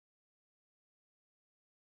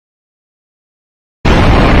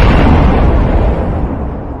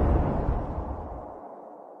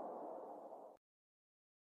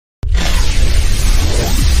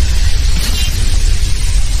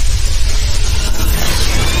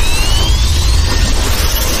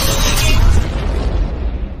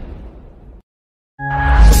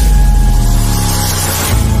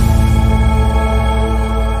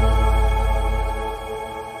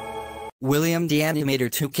Indie Animator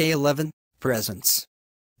 2K11 presents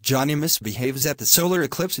Johnny misbehaves at the solar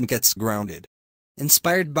eclipse and gets grounded.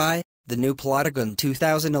 Inspired by the new Plotagon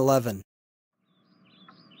 2011.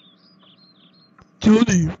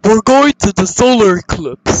 Johnny, we're going to the solar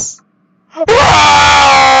eclipse.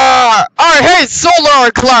 I hate solar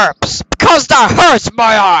eclipse because that hurts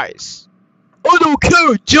my eyes. I don't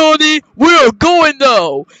care, Johnny. We are going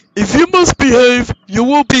now. If you misbehave, you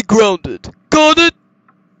will be grounded. Got it?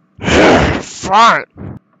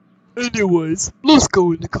 Fine. Anyways, let's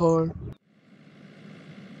go in the car.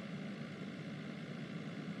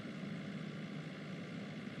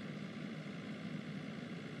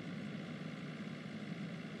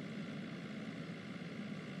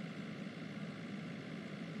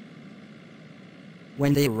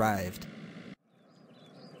 When they arrived.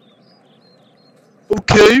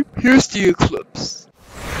 Okay, here's the eclipse.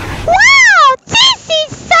 Wow, this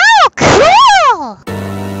is so cool!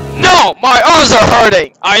 No, my eyes are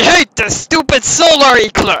hurting. I hate this stupid solar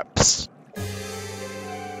eclipse.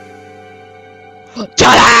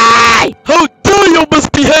 Johnny! How dare you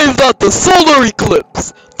misbehave at the solar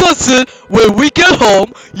eclipse? That's it, when we get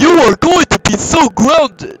home, you are going to be so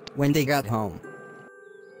grounded. When they got home.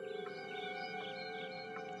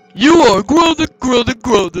 You are grounded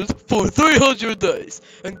for 300 days.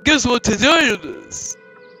 And guess what today it is?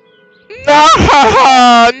 No,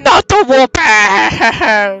 not the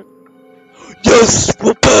whooping. Yes,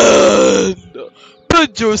 whoopin!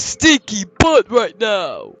 Bend your stinky butt right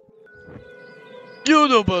now. You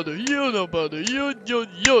know better, you know better, you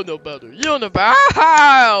know better, you know better.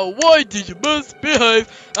 Why did you misbehave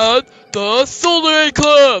at the solar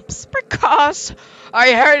eclipse? Because I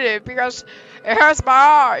hate it because it hurts my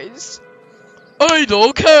eyes. I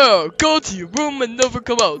don't care! Go to your room and never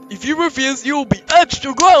come out. If you refuse, you'll be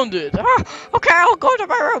extra grounded! Okay, I'll go to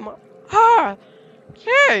my room.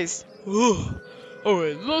 Jeez.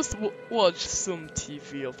 Alright, let's watch some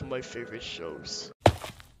TV of my favorite shows.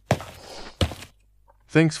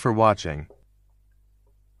 Thanks for watching.